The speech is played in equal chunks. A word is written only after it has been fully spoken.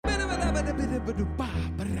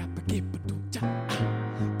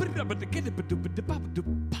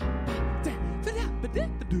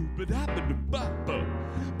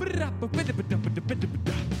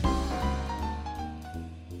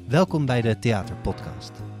Welkom bij de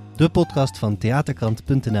Theaterpodcast. De podcast van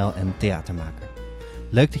theaterkrant.nl en Theatermaker.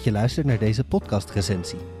 Leuk dat je luistert naar deze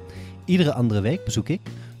podcastrecensie. Iedere andere week bezoek ik,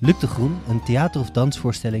 Luc de Groen, een theater- of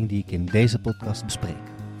dansvoorstelling die ik in deze podcast bespreek.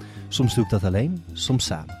 Soms doe ik dat alleen, soms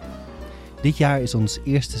samen. Dit jaar is ons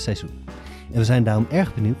eerste seizoen. En we zijn daarom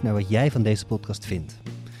erg benieuwd naar wat jij van deze podcast vindt.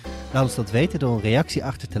 Laat ons dat weten door een reactie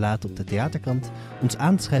achter te laten op de Theaterkrant, ons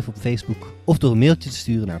aan te schrijven op Facebook of door een mailtje te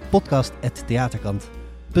sturen naar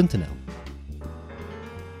podcast@theaterkrant.nl.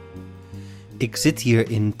 Ik zit hier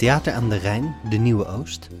in Theater aan de Rijn, de Nieuwe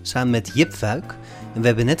Oost, samen met Jip Fuik. En we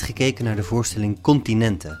hebben net gekeken naar de voorstelling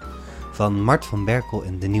Continenten van Mart van Berkel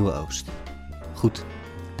en de Nieuwe Oost. Goed,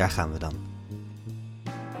 daar gaan we dan.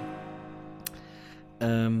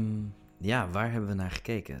 Ja, waar hebben we naar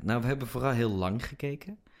gekeken? Nou, we hebben vooral heel lang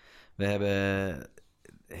gekeken. We hebben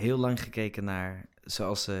heel lang gekeken naar,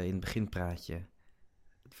 zoals in het beginpraatje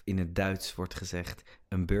in het Duits wordt gezegd,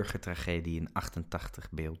 een burgertragedie in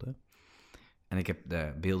 88 beelden. En ik heb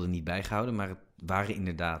de beelden niet bijgehouden, maar het waren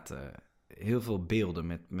inderdaad heel veel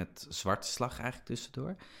beelden met zwarte slag eigenlijk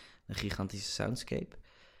tussendoor. Een gigantische soundscape.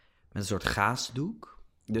 Met een soort gaasdoek.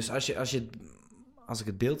 Dus als ik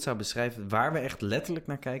het beeld zou beschrijven, waar we echt letterlijk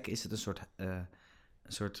naar kijken, is het een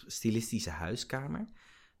soort stilistische huiskamer.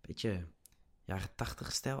 Beetje jaren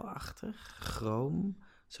 80 stijlachtig, chroom.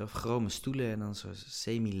 Zo chrome stoelen en dan zo'n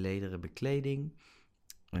semi-lederen bekleding.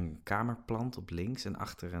 Een kamerplant op links en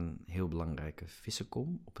achter een heel belangrijke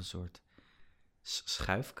vissenkom op een soort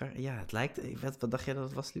schuifkar. Ja, het lijkt, wat dacht jij dat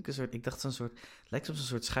het was, Luc? Het lijkt op zo'n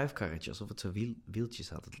soort schuifkarretje, alsof het zo wieltjes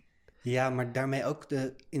had. Ja, maar daarmee ook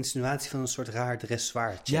de insinuatie van een soort raar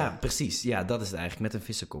dressoirtje. Ja, precies. Ja, dat is het eigenlijk, met een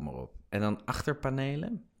vissenkom erop. En dan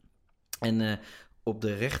achterpanelen. En op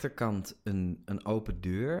de rechterkant een open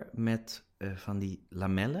deur met van die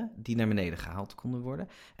lamellen die naar beneden gehaald konden worden.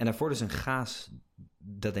 En daarvoor dus een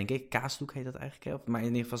dat denk ik, kaasdoek heet dat eigenlijk. Hè? Maar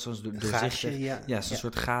in ieder geval zo'n doorzichtig, zo'n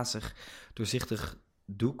soort gazig, doorzichtig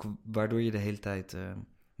doek, waardoor je de hele tijd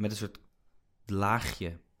met een soort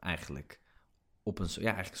laagje eigenlijk op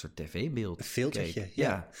eigenlijk een soort tv-beeld. Een filtertje, keek.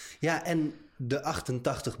 Ja. Ja, en de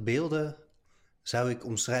 88 beelden zou ik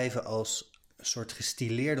omschrijven als een soort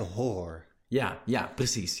gestileerde horror. Ja,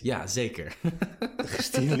 precies. Ja, zeker. Een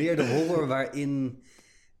gestileerde horror waarin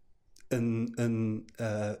een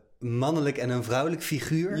mannelijk en een vrouwelijk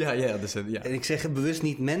figuur. Ja. Dus, ja. En ik zeg bewust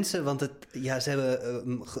niet mensen, want ze hebben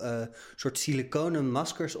een soort siliconen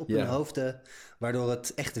maskers op hun hoofden, waardoor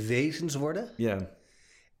het echt wezens worden. Ja.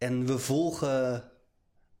 En we volgen,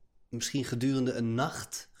 misschien gedurende een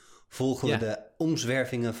nacht, we de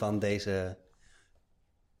omzwervingen van deze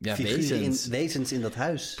wezens in dat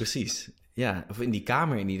huis. Precies. Ja, of in die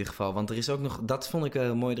kamer in ieder geval. Want er is ook nog, dat vond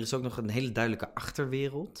ik mooi, er is ook nog een hele duidelijke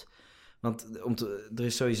achterwereld. Want er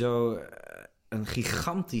is sowieso een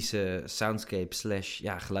gigantische soundscape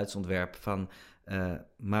 / geluidsontwerp van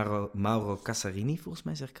Mauro Casarini, volgens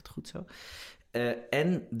mij zeg ik het goed zo.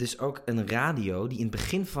 En dus ook een radio die in het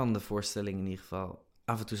begin van de voorstelling in ieder geval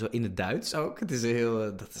af en toe zo in het Duits ook. Dat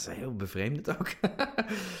is heel bevreemdend ook.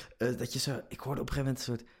 Dat je zo, ik hoorde op een gegeven moment een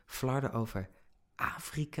soort flarden over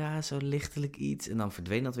Afrika, zo lichtelijk iets. En dan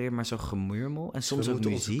verdween dat weer, maar zo gemurmel. En soms ook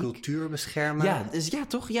muziek. Onze cultuur beschermen. Ja, dus ja,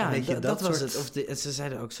 toch? Ja, weet je, dat was het. Of ze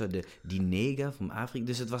zeiden ook zo, die nega van Afrika.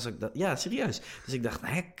 Dus het was ook dat. Ja, serieus. Dus ik dacht,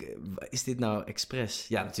 is dit nou expres?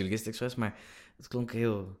 Ja, natuurlijk is het expres, maar het klonk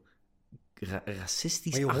heel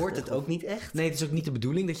racistisch. Maar je hoort het ook niet echt? Nee, het is ook niet de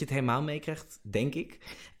bedoeling dat je het helemaal meekrijgt, denk ik.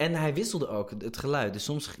 En hij wisselde ook het geluid. Dus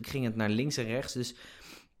soms ging het naar links en rechts. Dus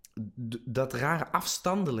dat rare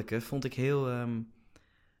afstandelijke vond ik heel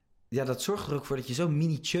dat zorgde er ook voor dat je zo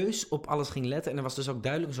minutieus op alles ging letten. En er was dus ook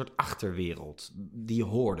duidelijk een soort achterwereld die je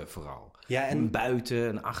hoorde vooral. Ja, en een buiten,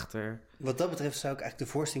 en achter. Wat dat betreft zou ik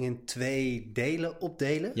eigenlijk de voorstelling in 2 delen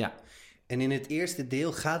opdelen. Ja. En in het eerste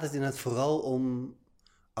deel gaat het inderdaad vooral om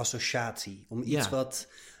associatie. Om iets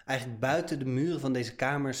wat eigenlijk buiten de muren van deze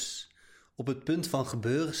kamers op het punt van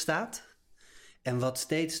gebeuren staat. En wat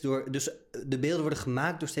steeds dus de beelden worden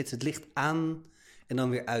gemaakt door steeds het licht aan en dan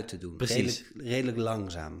weer uit te doen. Precies. Redelijk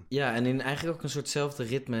langzaam. Ja, en in eigenlijk ook een soortzelfde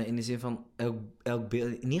ritme in de zin van elk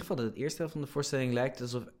beeld. In ieder geval dat het eerste helft van de voorstelling lijkt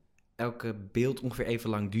alsof elke beeld ongeveer even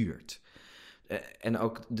lang duurt. En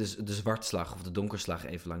ook de zwartslag of de donkerslag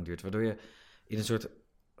even lang duurt. Waardoor je in een soort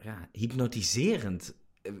hypnotiserend,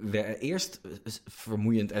 eerst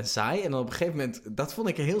vermoeiend en saai. En dan op een gegeven moment, dat vond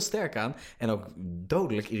ik er heel sterk aan. En ook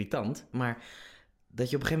dodelijk irritant. Maar dat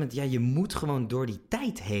je op een gegeven moment, je moet gewoon door die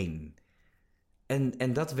tijd heen.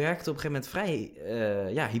 En dat werkte op een gegeven moment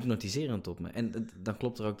vrij hypnotiserend op me. En dan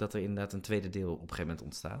klopt er ook dat er inderdaad een tweede deel op een gegeven moment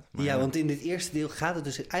ontstaat. Maar, ja, want in dit eerste deel gaat het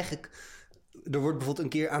dus eigenlijk... Er wordt bijvoorbeeld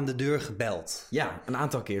een keer aan de deur gebeld. Ja, een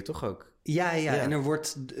aantal keer toch ook? Ja. En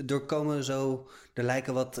er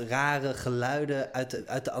lijken wat rare geluiden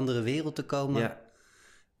uit de andere wereld te komen. Ja.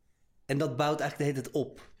 En dat bouwt eigenlijk de hele tijd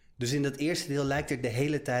op. Dus in dat eerste deel lijkt er de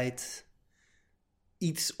hele tijd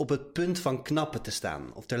iets op het punt van knappen te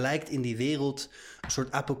staan. Of er lijkt in die wereld een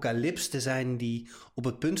soort apocalyps te zijn die op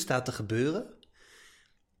het punt staat te gebeuren.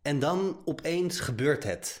 En dan opeens gebeurt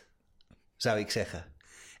het, zou ik zeggen.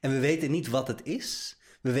 En we weten niet wat het is.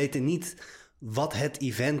 We weten niet wat het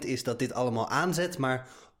event is dat dit allemaal aanzet. Maar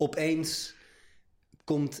opeens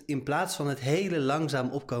komt in plaats van het hele langzaam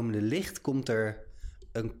opkomende licht... komt er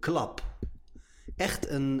een klap. Echt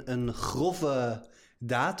een grove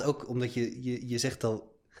daad. Ook omdat je zegt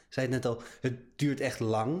al, zei het net al... het duurt echt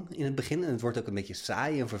lang in het begin. En het wordt ook een beetje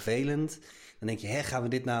saai en vervelend. Dan denk je, gaan we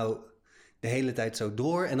dit nou de hele tijd zo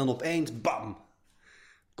door? En dan opeens, bam!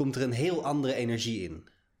 Komt er een heel andere energie in.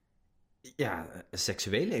 Ja,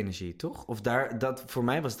 seksuele energie, toch? Of voor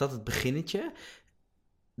mij was dat het beginnetje.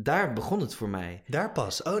 Daar begon het voor mij. Daar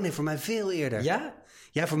pas? Oh nee, voor mij veel eerder. Ja?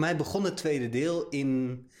 Ja, voor mij begon het tweede deel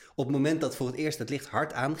op het moment dat voor het eerst het licht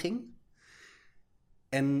hard aanging.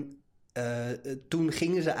 En toen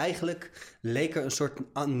gingen ze eigenlijk... leek er een soort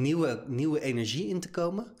nieuwe energie in te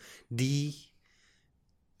komen... die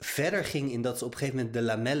verder ging in dat ze op een gegeven moment de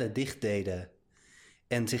lamellen dicht deden...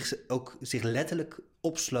 en zich letterlijk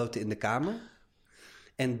opsloten in de kamer.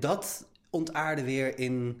 En dat ontaarde weer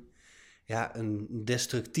in een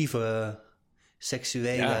destructieve,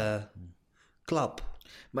 seksuele klap.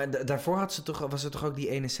 Maar daarvoor was er toch ook die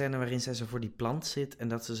ene scène waarin zij zo voor die plant zit... en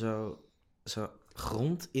dat ze zo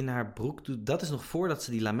grond in haar broek doet. Dat is nog voordat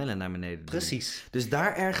ze die lamellen naar beneden doen. Precies. Dus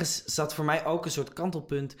daar ergens zat voor mij ook een soort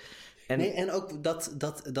kantelpunt... En ook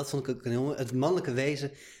dat vond ik ook een heel... Het mannelijke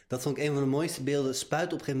wezen, dat vond ik een van de mooiste beelden. Spuit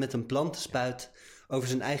op een gegeven moment een plantenspuit over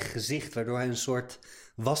zijn eigen gezicht... waardoor hij een soort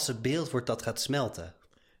wassen beeld wordt dat gaat smelten.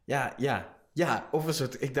 Ja, of een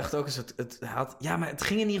soort... Ik dacht ook een soort... maar het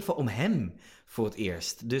ging in ieder geval om hem voor het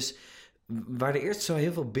eerst. Dus waar er eerst zo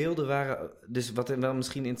heel veel beelden waren... Dus wat wel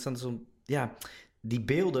misschien interessant is om... Ja, die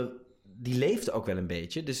beelden, die leefden ook wel een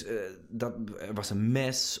beetje. Dus er was een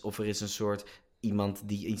mes of er is een soort... Iemand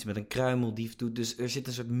die iets met een kruimeldief doet. Dus er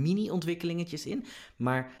zitten een soort mini-ontwikkelingetjes in.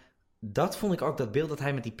 Maar dat vond ik ook, dat beeld dat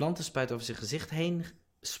hij met die plantenspuit over zijn gezicht heen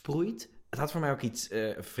sproeit. Het had voor mij ook iets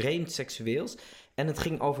vreemd seksueels. En het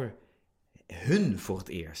ging over hun voor het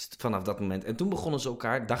eerst vanaf dat moment. En toen begonnen ze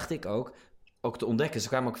elkaar, dacht ik ook te ontdekken. Ze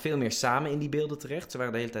kwamen ook veel meer samen in die beelden terecht. Ze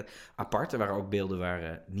waren de hele tijd apart. Er waren ook beelden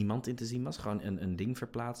waar niemand in te zien was. Gewoon een ding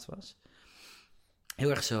verplaatst was. Heel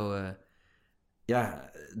erg zo...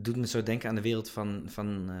 doet me zo denken aan de wereld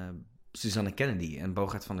van Suzanne Kennedy en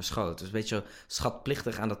Bogert van der Schoot. Dus een beetje zo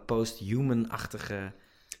schatplichtig aan dat post-human-achtige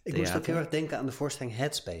Ik moest ook heel erg denken aan de voorstelling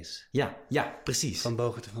Headspace. Ja, precies. Van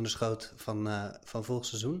Bogert van der Schoot van vorig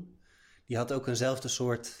seizoen. Die had ook eenzelfde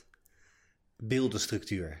soort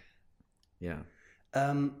beeldenstructuur. Ja.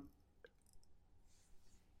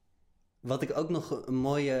 Wat ik ook nog een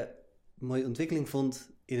mooie ontwikkeling vond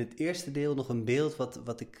in het eerste deel, nog een beeld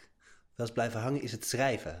wat ik wel eens blijven hangen, is het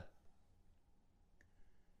schrijven.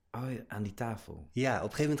 Oh, aan die tafel. Ja, op een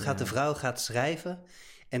gegeven moment gaat de vrouw schrijven.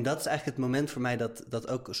 En dat is eigenlijk het moment voor mij dat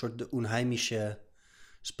ook een soort de onheimische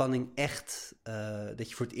spanning echt... dat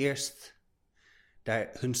je voor het eerst daar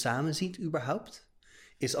hun samen ziet überhaupt.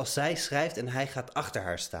 Is als zij schrijft en hij gaat achter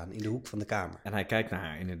haar staan in de hoek van de kamer. En hij kijkt naar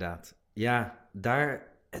haar, inderdaad. Ja, daar...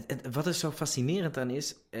 Wat er zo fascinerend aan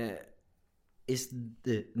is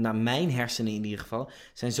naar mijn hersenen in ieder geval,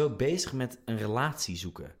 zijn zo bezig met een relatie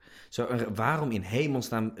zoeken. Waarom in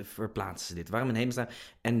hemelsnaam verplaatsen ze dit? Waarom in hemelsnaam?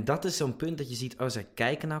 En dat is zo'n punt dat je ziet, zij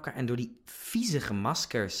kijken naar elkaar en door die viezige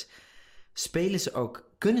maskers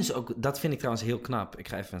kunnen ze ook, dat vind ik trouwens heel knap, ik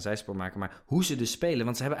ga even een zijspoor maken, maar hoe ze dus spelen,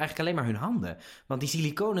 want ze hebben eigenlijk alleen maar hun handen. Want die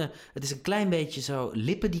siliconen, het is een klein beetje zo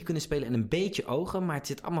lippen die kunnen spelen en een beetje ogen, maar het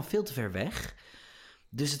zit allemaal veel te ver weg.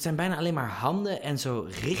 Dus het zijn bijna alleen maar handen en zo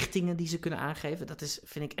richtingen die ze kunnen aangeven. Dat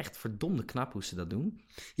vind ik echt verdomde knap hoe ze dat doen.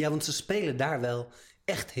 Ja, want ze spelen daar wel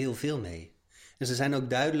echt heel veel mee. En ze zijn ook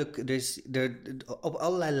duidelijk... op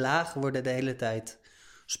allerlei lagen worden de hele tijd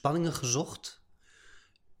spanningen gezocht.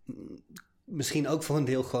 Misschien ook voor een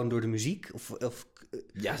deel gewoon door de muziek.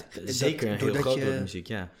 Ja, zeker heel groot door de muziek,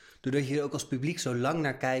 ja. Doordat je er ook als publiek zo lang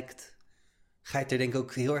naar kijkt, ga je er denk ik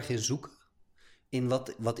ook heel erg in zoeken. In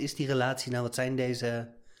wat is die relatie nou? Wat zijn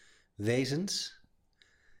deze wezens?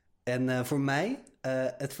 En voor mij,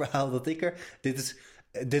 het verhaal dat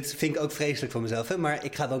dit vind ik ook vreselijk van mezelf. Hè? Maar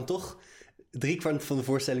ik ga dan toch driekwart van de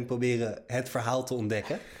voorstelling proberen het verhaal te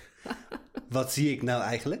ontdekken. Wat zie ik nou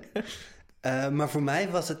eigenlijk? Maar voor mij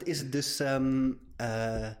is het dus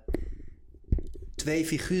twee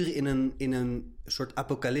figuren in een soort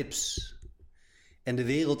apocalyps. En de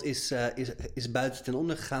wereld is buiten ten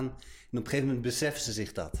onder gegaan. En op een gegeven moment beseffen ze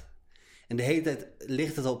zich dat. En de hele tijd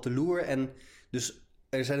ligt het al op de loer. En dus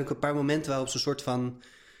er zijn ook een paar momenten waarop ze een soort van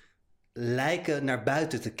lijken naar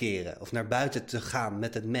buiten te keren. Of naar buiten te gaan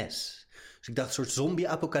met het mes. Dus ik dacht een soort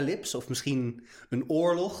zombie-apocalyps. Of misschien een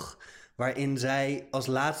oorlog. Waarin zij als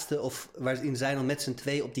laatste, of waarin zij dan met z'n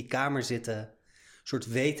twee op die kamer zitten. Een soort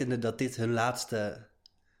wetende dat dit hun laatste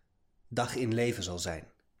dag in leven zal zijn.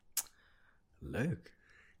 Leuk.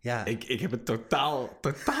 Ja. Ik heb het totaal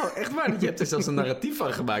echt waar. Je hebt er zelfs een narratief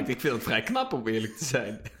van gemaakt. Ik vind het vrij knap om eerlijk te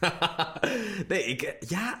zijn. Nee,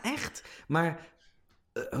 ja, echt. Maar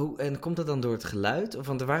en komt dat dan door het geluid? Of,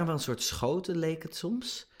 want er waren wel een soort schoten, leek het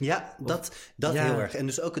soms. Ja, dat ja. Heel erg. En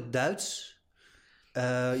dus ook het Duits.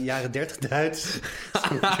 Jaren 30 Duits.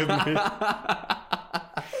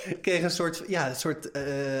 Ik kreeg een soort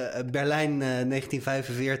Berlijn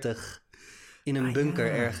 1945 in een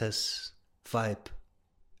bunker ergens vibe.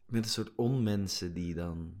 Met een soort onmensen die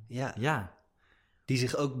dan... Ja. Die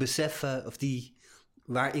zich ook beseffen, of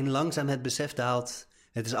waarin langzaam het besef daalt,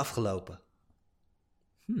 het is afgelopen.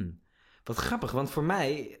 Wat grappig, want voor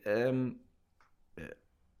mij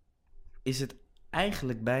is het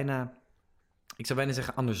eigenlijk bijna... Ik zou bijna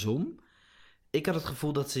zeggen andersom. Ik had het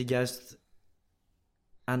gevoel dat ze juist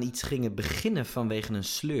aan iets gingen beginnen vanwege een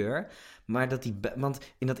sleur. Maar dat want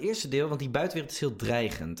in dat eerste deel, want die buitenwereld is heel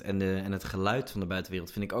dreigend. En het geluid van de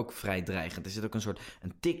buitenwereld vind ik ook vrij dreigend. Er zit ook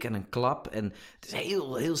een tik en een klap. En het is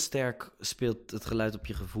heel, heel sterk speelt het geluid op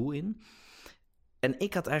je gevoel in. En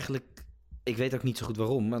ik had eigenlijk, ik weet ook niet zo goed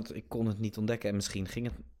waarom, want ik kon het niet ontdekken. En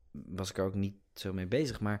misschien was ik er ook niet zo mee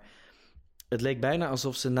bezig. Maar het leek bijna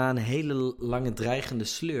alsof ze na een hele lange dreigende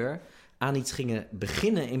sleur aan iets gingen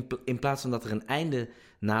beginnen in plaats van dat er een einde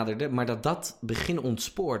naderde, maar dat begin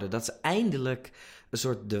ontspoorde. Dat ze eindelijk een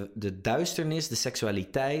soort de duisternis, de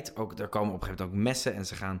seksualiteit, ook er komen op een gegeven moment ook messen en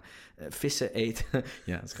ze gaan vissen eten.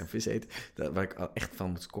 Ja, ze gaan vissen eten, waar ik echt van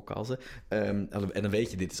moet kokhalzen. En dan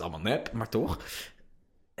weet je, dit is allemaal nep, maar toch.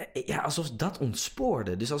 Ja, alsof dat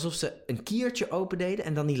ontspoorde. Dus alsof ze een kiertje opendeden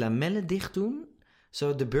en dan die lamellen dicht doen.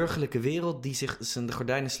 Zo de burgerlijke wereld die zich de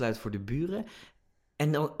gordijnen sluit voor de buren.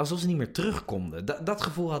 En dan, alsof ze niet meer terug konden. Dat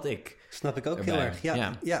gevoel had ik. Snap ik ook erbij. Heel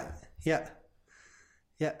erg.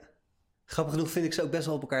 Ja. Grappig genoeg vind ik ze ook best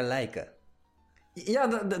wel op elkaar lijken.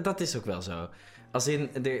 Ja, dat is ook wel zo. Als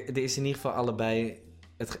in, er is in ieder geval allebei...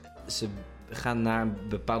 ze gaan naar een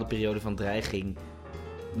bepaalde periode van dreiging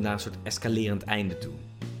naar een soort escalerend einde toe.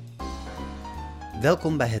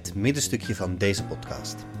 Welkom bij het middenstukje van deze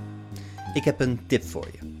podcast. Ik heb een tip voor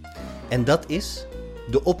je. En dat is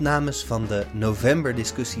de opnames van de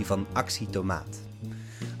novemberdiscussie van Actie Tomaat.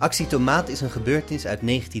 Actie Tomaat is een gebeurtenis uit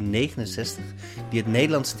 1969 die het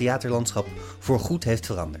Nederlandse theaterlandschap voorgoed heeft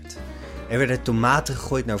veranderd. Er werden tomaten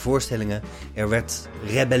gegooid naar voorstellingen, er werd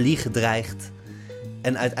rebellie gedreigd.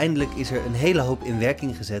 En uiteindelijk is er een hele hoop in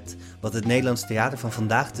werking gezet wat het Nederlands theater van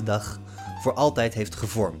vandaag de dag voor altijd heeft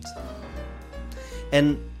gevormd.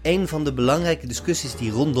 En een van de belangrijke discussies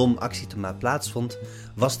die rondom Actie Tomaat plaatsvond,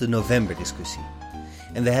 was de novemberdiscussie.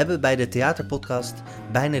 En we hebben bij de theaterpodcast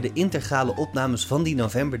bijna de integrale opnames van die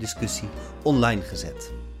novemberdiscussie online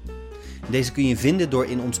gezet. Deze kun je vinden door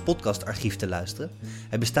in ons podcastarchief te luisteren.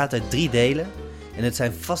 Het bestaat uit 3 delen en het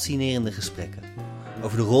zijn fascinerende gesprekken.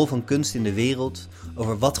 Over de rol van kunst in de wereld,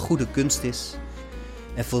 over wat goede kunst is.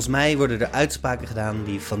 En volgens mij worden er uitspraken gedaan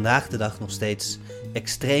die vandaag de dag nog steeds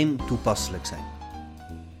extreem toepasselijk zijn.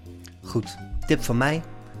 Goed, tip van mij,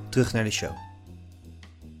 terug naar de show.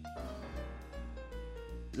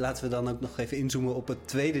 Laten we dan ook nog even inzoomen op het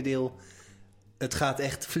tweede deel. Het gaat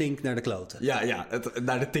echt flink naar de kloten. Ja,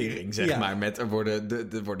 naar de tering, zeg maar. Met, er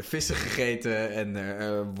worden vissen gegeten en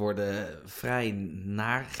er worden vrij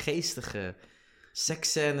naargeestige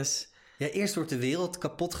seksscènes. Ja, eerst wordt de wereld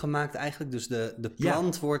kapot gemaakt eigenlijk. Dus de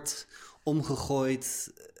plant wordt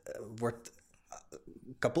omgegooid, wordt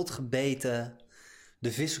kapot gebeten.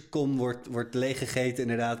 De vissenkom wordt leeggegeten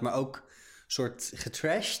inderdaad, maar ook soort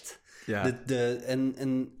getrashed. Ja.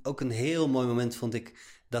 En ook een heel mooi moment vond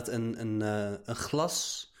ik dat een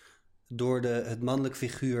glas door het mannelijke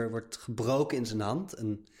figuur wordt gebroken in zijn hand.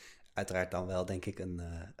 Uiteraard dan wel, denk ik, een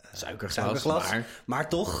suikerglas. Maar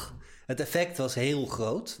toch, het effect was heel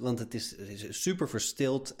groot, want het is super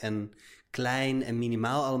verstild en klein en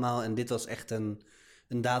minimaal allemaal. En dit was echt een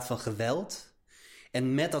daad van geweld.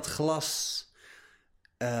 En met dat glas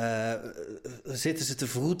zitten ze te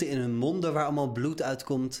vroeten in hun monden waar allemaal bloed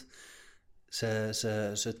uitkomt.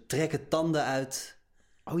 Ze trekken tanden uit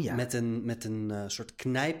Oh ja. met een soort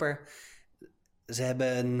knijper. Ze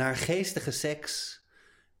hebben naargeestige seks,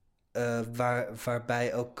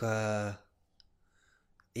 waarbij ook een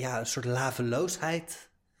soort laveloosheid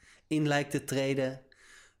in lijkt te treden.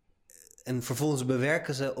 En vervolgens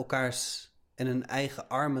bewerken ze elkaars en hun eigen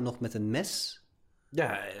armen nog met een mes.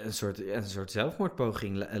 Ja, een soort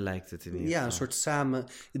zelfmoordpoging lijkt het in ieder geval. Ja, een soort samen...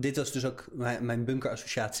 Dit was dus ook mijn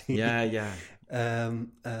bunkerassociatie. Ja.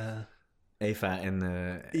 Eva en...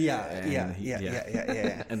 Ja.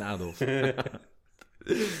 En Adolf.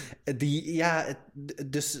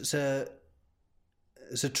 Dus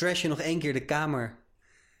ze trashen nog 1 keer de kamer.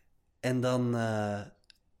 En dan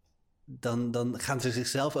gaan ze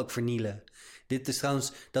zichzelf ook vernielen. Dit is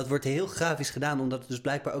trouwens, dat wordt heel grafisch gedaan, omdat er dus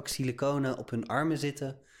blijkbaar ook siliconen op hun armen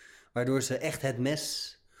zitten. Waardoor ze echt het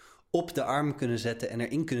mes op de arm kunnen zetten en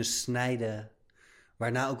erin kunnen snijden.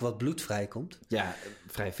 Waarna ook wat bloed vrijkomt. Ja,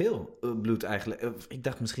 vrij veel bloed eigenlijk. Ik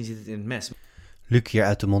dacht misschien zit het in het mes. Luc hier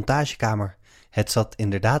uit de montagekamer. Het zat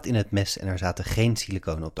inderdaad in het mes en er zaten geen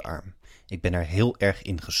siliconen op de arm. Ik ben er heel erg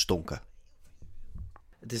in gestonken.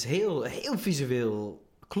 Het is heel, heel visueel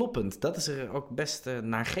kloppend. Dat is er ook best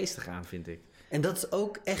naargeestig aan, vind ik. En dat is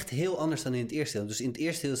ook echt heel anders dan in het eerste deel. Dus in het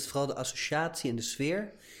eerste deel is het vooral de associatie en de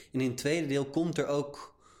sfeer. En in het tweede deel komt er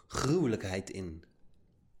ook gruwelijkheid in.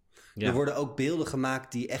 Ja. Er worden ook beelden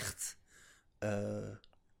gemaakt die echt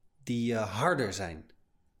harder zijn.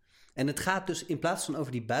 En het gaat dus in plaats van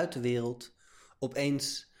over die buitenwereld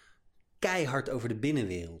opeens keihard over de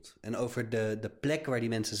binnenwereld. En over de plek waar die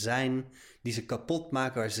mensen zijn, die ze kapot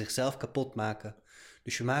maken, waar ze zichzelf kapot maken.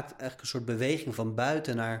 Dus je maakt eigenlijk een soort beweging van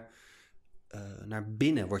buiten naar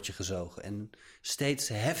binnen word je gezogen. En steeds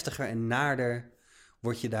heftiger en naarder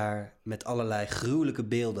word je daar met allerlei gruwelijke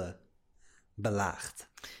beelden belaagd.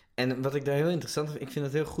 En wat ik daar heel interessant vind, ik vind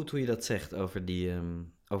het heel goed hoe je dat zegt over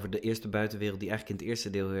de eerste buitenwereld die eigenlijk in het eerste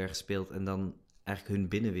deel heel erg speelt en dan eigenlijk hun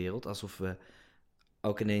binnenwereld. Alsof we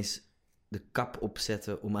ook ineens de kap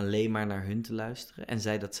opzetten om alleen maar naar hun te luisteren. En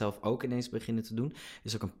zij dat zelf ook ineens beginnen te doen.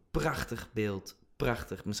 Is ook een prachtig beeld.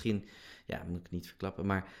 Prachtig. Misschien, moet ik niet verklappen,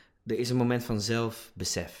 maar er is een moment van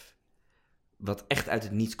zelfbesef. Wat echt uit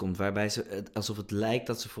het niets komt. Waarbij ze, alsof het lijkt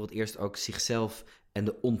dat ze voor het eerst ook zichzelf en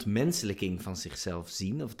de ontmenselijking van zichzelf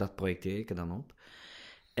zien. Of dat projecteer ik er dan op.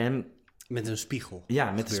 En met een spiegel.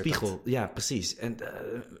 Ja, met een spiegel. Dat. Ja, precies. En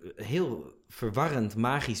heel verwarrend,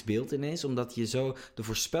 magisch beeld ineens. Omdat je zo de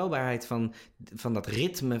voorspelbaarheid van dat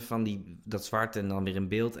ritme van dat zwart en dan weer in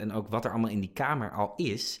beeld. En ook wat er allemaal in die kamer al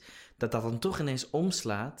is. Dat dan toch ineens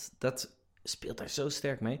omslaat. Dat speelt daar zo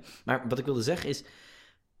sterk mee. Maar wat ik wilde zeggen is,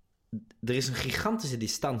 er is een gigantische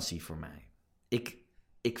distantie voor mij.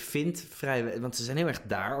 Ik vind want ze zijn heel erg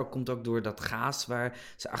daar. Ook komt ook door dat gaas waar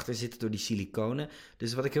ze achter zitten, door die siliconen.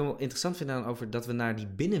 Dus wat ik heel interessant vind dan over dat we naar die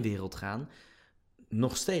binnenwereld gaan.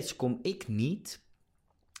 Nog steeds kom ik niet,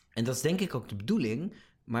 en dat is denk ik ook de bedoeling,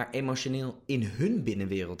 maar emotioneel in hun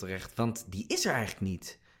binnenwereld terecht. Want die is er eigenlijk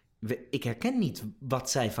niet. Ik herken niet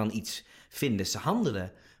wat zij van iets vinden. Ze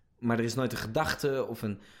handelen, maar er is nooit een gedachte of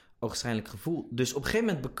een ogenschijnlijk gevoel. Dus op een gegeven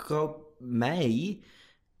moment bekroop mij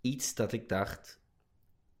iets dat ik dacht,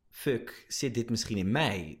 fuck, zit dit misschien in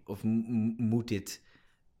mij? Of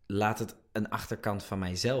laat het een achterkant van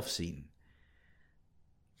mijzelf zien?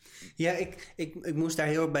 Ja, ik moest daar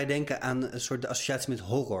heel erg bij denken aan een soort associatie met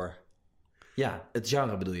horror. Ja, het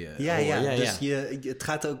genre bedoel je? Ja, dus het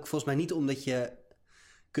gaat ook volgens mij niet om dat je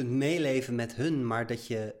kunt meeleven met hun, maar dat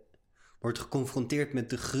je wordt geconfronteerd met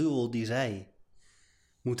de gruwel die zij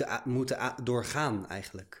moeten doorgaan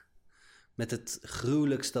eigenlijk. Met het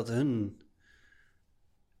gruwelijks dat hun...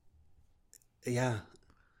 Ja,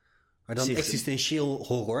 maar dan existentieel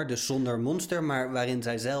horror, dus zonder monster, maar waarin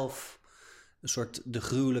zij zelf een soort de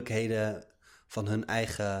gruwelijkheden van hun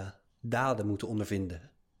eigen daden moeten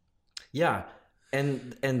ondervinden. Ja,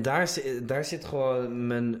 en daar zit gewoon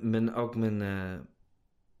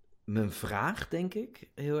mijn vraag, denk ik,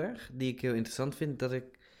 heel erg, die ik heel interessant vind, dat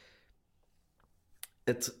ik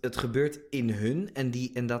het gebeurt in hun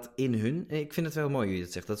en dat in hun. Ik vind het wel mooi hoe je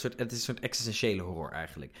dat zegt. Het is een soort existentiële horror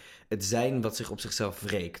eigenlijk. Het zijn wat zich op zichzelf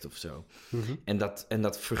wreekt of zo. Mm-hmm. En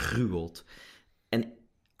dat vergruwelt. En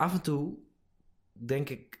af en toe denk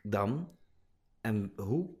ik dan,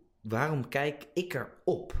 waarom kijk ik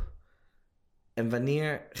erop? En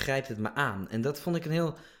wanneer grijpt het me aan? En dat vond ik een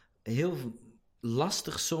heel, heel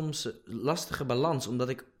lastige balans, omdat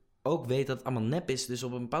ik ook weet dat het allemaal nep is. Dus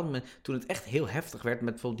op een bepaald moment, toen het echt heel heftig werd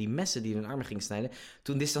met bijvoorbeeld die messen die hun armen gingen snijden,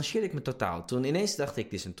 toen distancieerde ik me totaal. Toen ineens dacht ik,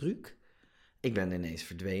 dit is een truc. Ik ben ineens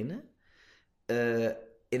verdwenen.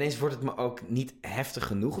 Ineens wordt het me ook niet heftig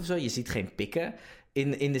genoeg of zo. Je ziet geen pikken.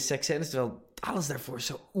 in de seksscènes, terwijl alles daarvoor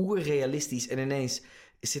zo oerrealistisch en ineens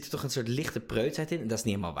zit er toch een soort lichte preutsheid in. En dat is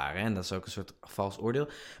niet helemaal waar, hè? En dat is ook een soort vals oordeel.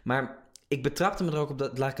 Maar ik betrapte me er ook op,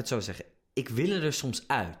 dat, laat ik het zo zeggen. Ik wil er soms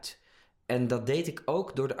uit. En dat deed ik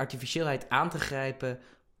ook door de artificieelheid aan te grijpen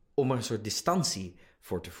om er een soort distantie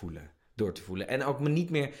voor te voelen, door te voelen. En ook me niet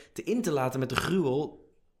meer in te laten met de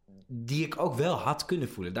gruwel die ik ook wel had kunnen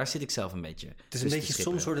voelen. Daar zit ik zelf een beetje. Het is een beetje,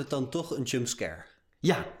 soms wordt het dan toch een jumpscare.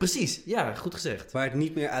 Ja, precies. Ja, goed gezegd. Waar het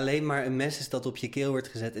niet meer alleen maar een mes is dat op je keel wordt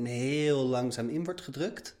gezet en heel langzaam in wordt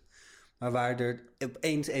gedrukt. Maar waar er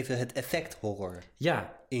opeens even het effect horror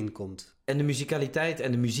in komt. En de musicaliteit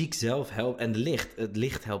en de muziek zelf helpt. En het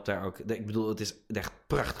licht helpt daar ook. Ik bedoel, het is echt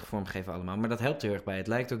prachtig vormgegeven allemaal. Maar dat helpt heel erg bij. Het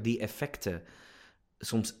lijkt ook die effecten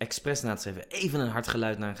soms expres na te schrijven. Even een hard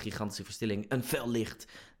geluid na een gigantische verstilling. Een fel licht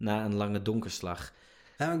na een lange donkerslag.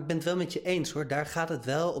 Ja, maar ik ben het wel met je eens hoor. Daar gaat het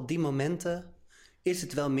wel, op die momenten is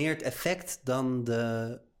het wel meer het effect dan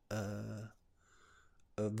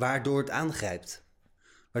waardoor het aangrijpt.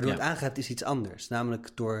 Waardoor het aangrijpt is iets anders.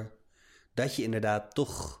 Namelijk doordat je inderdaad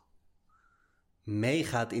toch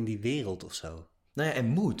meegaat in die wereld of zo. Nou ja, en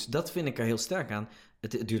moed. Dat vind ik er heel sterk aan.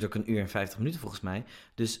 Het duurt ook 1 uur en 50 minuten volgens mij.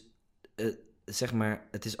 Dus zeg maar,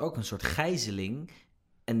 het is ook een soort gijzeling.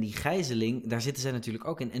 En die gijzeling, daar zitten zij natuurlijk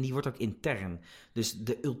ook in. En die wordt ook intern. Dus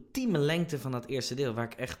de ultieme lengte van dat eerste deel, waar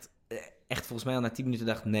ik echt volgens mij al na 10 minuten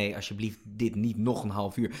dacht, nee, alsjeblieft, dit niet nog een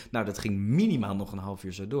half uur. Nou, dat ging minimaal nog een half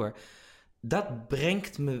uur zo door. Dat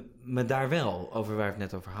brengt me daar wel over waar we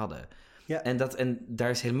het net over hadden. Ja. En daar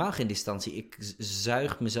is helemaal geen distantie. Ik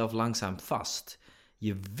zuig mezelf langzaam vast.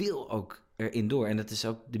 Je wil ook erin door. En dat is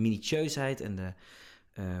ook de minutieusheid en de,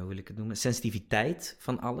 hoe wil ik het noemen, sensitiviteit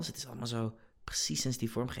van alles. Het is allemaal zo precies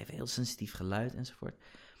sensitief vormgegeven, heel sensitief geluid enzovoort.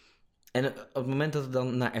 En op het moment dat het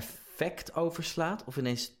dan naar effect overslaat, of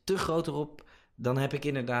ineens te groot erop, dan heb ik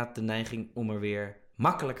inderdaad de neiging om er weer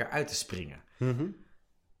makkelijker uit te springen. Mm-hmm.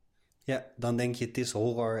 Ja, dan denk je het is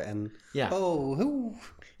horror en ja,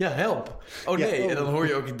 help. Oh nee, en dan hoor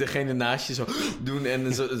je ook degene naast je zo doen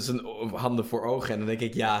en zijn handen voor ogen. En dan denk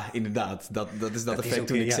ik, ja, inderdaad, dat is dat effect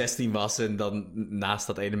toen ik 16 was. En dan naast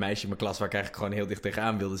dat ene meisje in mijn klas waar ik eigenlijk gewoon heel dicht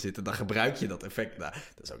tegenaan wilde zitten, dan gebruik je dat effect. Nou,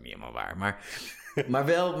 dat is ook niet helemaal waar, maar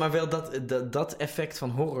wel dat effect van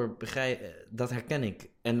horror, dat herken ik.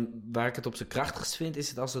 En waar ik het op zijn krachtigst vind, is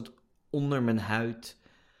het als het onder mijn huid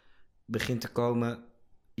begint te komen,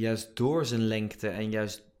 juist door zijn lengte en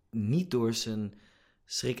juist niet door zijn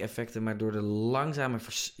schrikeffecten, maar door de langzame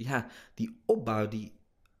die opbouw die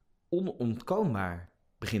onontkoombaar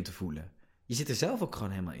begint te voelen. Je zit er zelf ook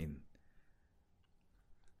gewoon helemaal in.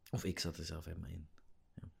 Of ik zat er zelf helemaal in.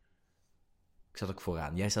 Ja. Ik zat ook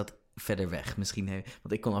vooraan. Jij zat verder weg. Misschien,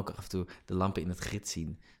 want ik kon ook af en toe de lampen in het gids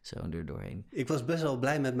zien. Zo er doorheen. Ik was best wel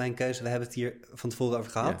blij met mijn keuze. We hebben het hier van tevoren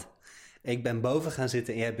over gehad. Ja. Ik ben boven gaan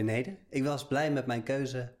zitten en jij beneden. Ik was blij met mijn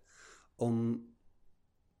keuze om...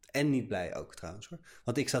 En niet blij ook trouwens hoor.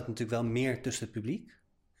 Want ik zat natuurlijk wel meer tussen het publiek.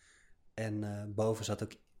 En boven zat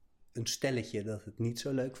ook een stelletje dat het niet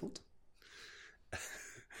zo leuk vond.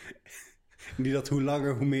 Die dat hoe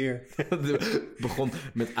langer hoe meer... begon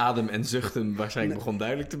met adem en zuchten waarschijnlijk begon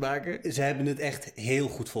duidelijk te maken. Ze hebben het echt heel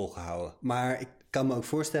goed volgehouden. Maar ik kan me ook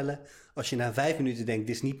voorstellen, als je na 5 minuten denkt,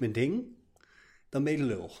 dit is niet mijn ding, dan ben je de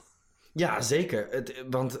lul. Ja, zeker.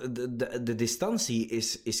 Want de distantie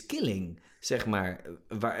is killing, zeg maar.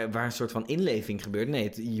 Waar een soort van inleving gebeurt.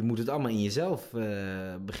 Nee, je moet het allemaal in jezelf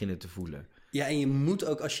beginnen te voelen. Ja, en je moet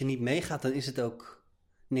ook, als je niet meegaat, dan is het ook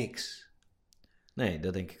niks. Nee,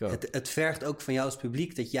 dat denk ik ook. Het vergt ook van jou als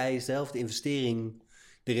publiek dat jij zelf de investering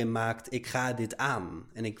erin maakt. Ik ga dit aan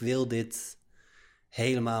en ik wil dit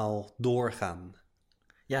helemaal doorgaan.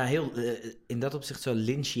 Ja, heel in dat opzicht zo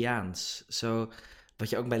Lynchiaans. Zo, wat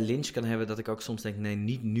je ook bij Lynch kan hebben, dat ik ook soms denk, nee,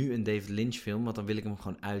 niet nu een David Lynch film, want dan wil ik hem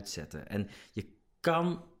gewoon uitzetten. En je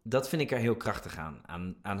kan, dat vind ik er heel krachtig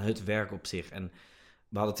aan het werk op zich. En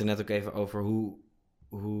we hadden het er net ook even over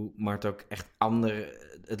hoe Mart ook echt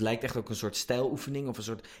het lijkt echt ook een soort stijloefening of een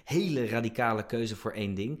soort hele radicale keuze voor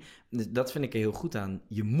één ding. Dat vind ik er heel goed aan.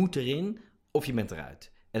 Je moet erin of je bent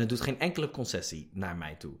eruit. En het doet geen enkele concessie naar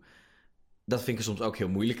mij toe. Dat vind ik er soms ook heel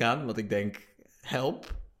moeilijk aan, want ik denk,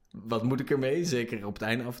 help, wat moet ik ermee? Zeker op het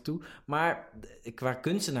einde af en toe. Maar qua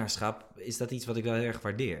kunstenaarschap is dat iets wat ik wel heel erg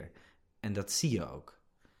waardeer. En dat zie je ook.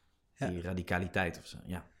 Ja. Die radicaliteit of zo,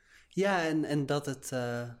 ja. Ja, en dat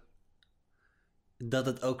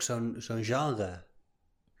het ook zo'n genre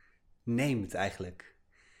neemt eigenlijk.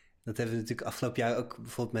 Dat hebben we natuurlijk afgelopen jaar ook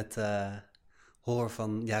bijvoorbeeld met horror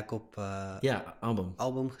van Jacob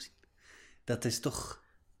album gezien. Dat is toch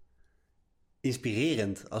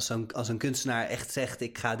inspirerend als een kunstenaar echt zegt,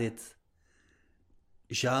 ik ga dit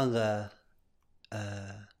genre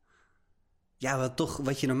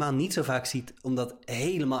wat je normaal niet zo vaak ziet, om dat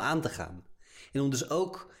helemaal aan te gaan. En om dus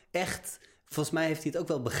ook echt, volgens mij heeft hij het ook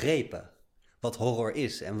wel begrepen, wat horror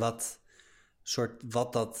is en wat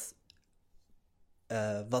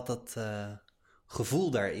dat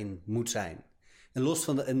gevoel daarin moet zijn. En los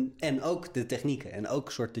van en ook de technieken en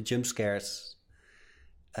ook soort de jumpscares.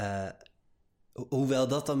 Hoewel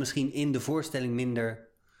dat dan misschien in de voorstelling minder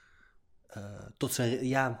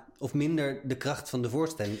of minder de kracht van de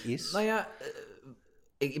voorstelling is. Nou ja,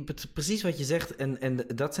 precies wat je zegt. En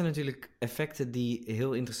dat zijn natuurlijk effecten die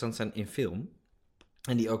heel interessant zijn in film.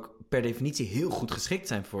 En die ook per definitie heel goed geschikt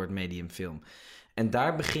zijn voor het medium film. En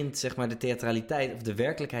daar begint zeg maar de theatraliteit of de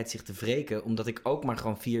werkelijkheid zich te wreken, omdat ik ook maar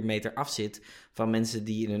gewoon 4 meter af zit van mensen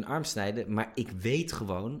die in hun arm snijden. Maar ik weet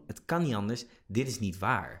gewoon, het kan niet anders, dit is niet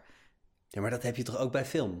waar. Ja, maar dat heb je toch ook bij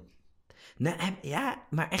film? Nee, ja,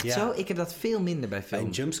 maar echt zo? Ik heb dat veel minder bij film. Bij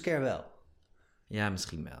een jumpscare wel. Ja,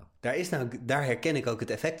 misschien wel. Daar herken ik ook het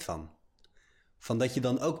effect van. Van dat je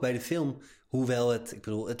dan ook bij de film, hoewel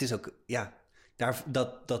het is ook,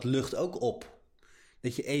 dat lucht ook op.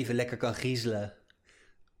 Dat je even lekker kan griezelen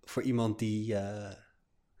voor iemand die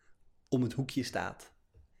om het hoekje staat.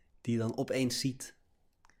 Die je dan opeens ziet.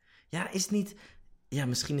 Ja, is het niet... Ja,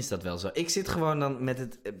 misschien is dat wel zo. Ik zit gewoon dan met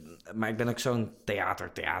het... Maar ik ben ook zo'n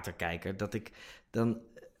theaterkijker, dat ik dan...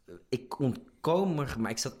 Ik ontkom er...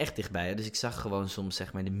 Maar ik zat echt dichtbij, hè, dus ik zag gewoon soms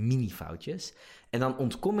zeg maar de mini-foutjes. En dan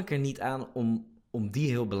ontkom ik er niet aan om die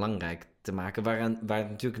heel belangrijk te maken. Waar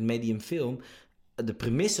natuurlijk het medium film de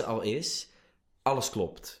premisse al is... Alles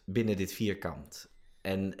klopt binnen dit vierkant.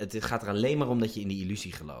 En het gaat er alleen maar om dat je in die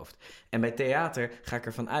illusie gelooft. En bij theater ga ik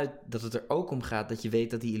ervan uit dat het er ook om gaat dat je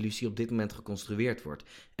weet dat die illusie op dit moment geconstrueerd wordt.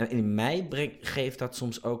 En in mij geeft dat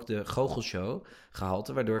soms ook de goochelshow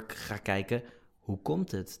gehalte, waardoor ik ga kijken, hoe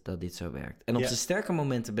komt het dat dit zo werkt? En op zijn sterke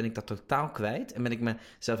momenten ben ik dat totaal kwijt en ben ik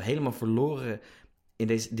mezelf helemaal verloren in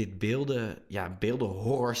dit beelden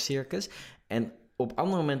horrorcircus. En op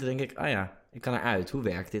andere momenten denk ik, ik kan eruit. Hoe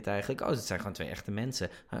werkt dit eigenlijk? Het zijn gewoon 2 echte mensen.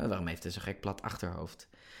 Waarom heeft hij zo'n gek plat achterhoofd?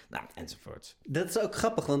 Nou, enzovoort. Dat is ook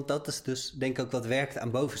grappig, want dat is dus denk ik ook wat werkt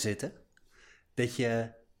aan bovenzitten. Dat je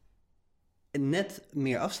net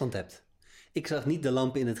meer afstand hebt. Ik zag niet de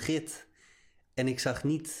lamp in het grid. En ik zag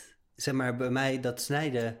niet, zeg maar, bij mij dat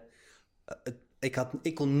snijden.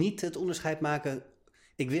 Ik kon niet het onderscheid maken.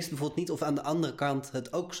 Ik wist bijvoorbeeld niet of aan de andere kant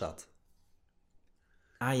het ook zat.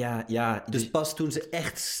 Ja. Dus pas toen ze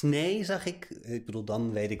echt snee, zag ik... Ik bedoel,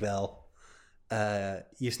 dan weet ik wel...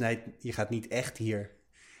 je gaat niet echt hier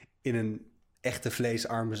in een echte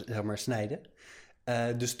vleesarm, zeg maar, snijden.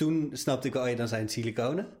 Dus toen snapte ik wel, dan zijn het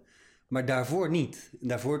siliconen. Maar daarvoor niet.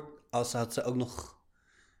 Daarvoor had ze ook nog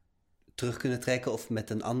terug kunnen trekken of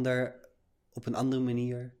op een andere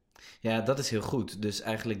manier. Ja, dat is heel goed. Dus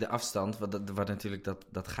eigenlijk de afstand, waar natuurlijk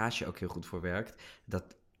dat gaasje ook heel goed voor werkt... dat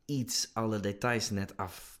alle details net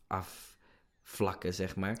afvlakken,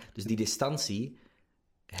 zeg maar. Dus die distantie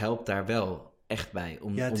helpt daar wel echt bij.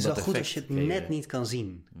 Het is wel goed als je het net niet kan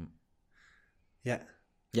zien. Ja.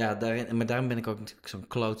 Ja, maar daarom ben ik ook natuurlijk zo'n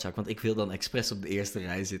klootzak. Want ik wil dan expres op de eerste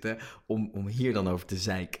rij zitten om hier dan over te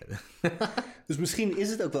zeiken. Dus misschien is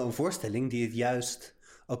het ook wel een voorstelling die het juist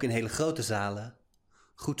ook in hele grote zalen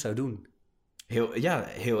goed zou doen.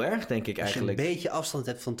 Heel erg, denk ik eigenlijk. Als je een beetje afstand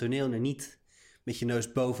hebt van toneel en niet met je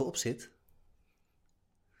neus bovenop zit.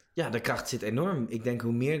 Ja, de kracht zit enorm. Ik denk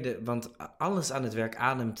hoe meer want alles aan het werk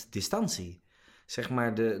ademt distantie. Zeg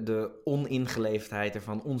maar de oningeleefdheid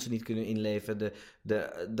ervan, ons niet kunnen inleven,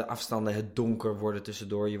 de afstanden, het donker worden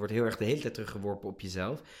tussendoor. Je wordt heel erg de hele tijd teruggeworpen op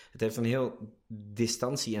jezelf. Het heeft een heel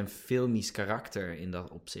distantie en filmisch karakter in dat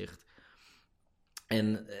opzicht.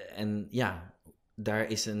 En ja, daar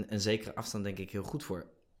is een zekere afstand denk ik heel goed voor.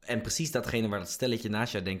 En precies datgene waar dat stelletje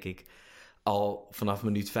naast jou denk ik al vanaf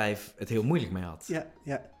minuut 5 het heel moeilijk mee had.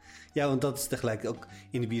 Ja, want dat is tegelijk ook...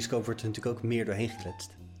 In de bioscoop wordt er natuurlijk ook meer doorheen gekletst.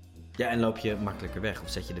 Ja, en loop je makkelijker weg of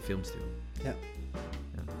zet je de film stil. Ja.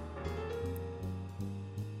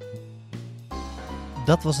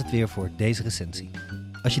 Dat was het weer voor deze recensie.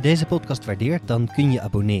 Als je deze podcast waardeert, dan kun je je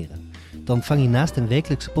abonneren. Dan vang je naast een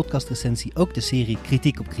wekelijkse podcastrecensie ook de serie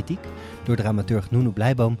Kritiek op Kritiek door dramaturg Noeno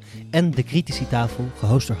Blijboom en de Critici Tafel,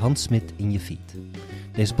 gehost door Hans Smit in je feed.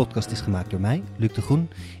 Deze podcast is gemaakt door mij, Luc de Groen,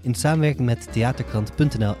 in samenwerking met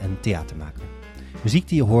Theaterkrant.nl en Theatermaker. Muziek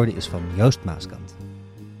die je hoorde is van Joost Maaskant.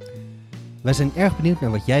 Wij zijn erg benieuwd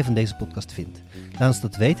naar wat jij van deze podcast vindt. Laat ons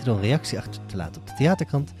dat weten door een reactie achter te laten op de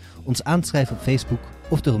Theaterkrant, ons aan te schrijven op Facebook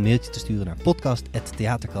of door een mailtje te sturen naar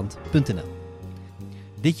podcast@theaterkrant.nl.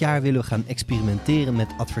 Dit jaar willen we gaan experimenteren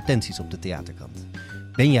met advertenties op de Theaterkrant.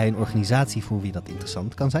 Ben jij een organisatie voor wie dat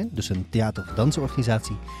interessant kan zijn, dus een theater- of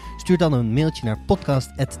dansorganisatie? Stuur dan een mailtje naar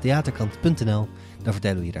podcast@theaterkrant.nl, dan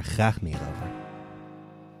vertellen we je daar graag meer over.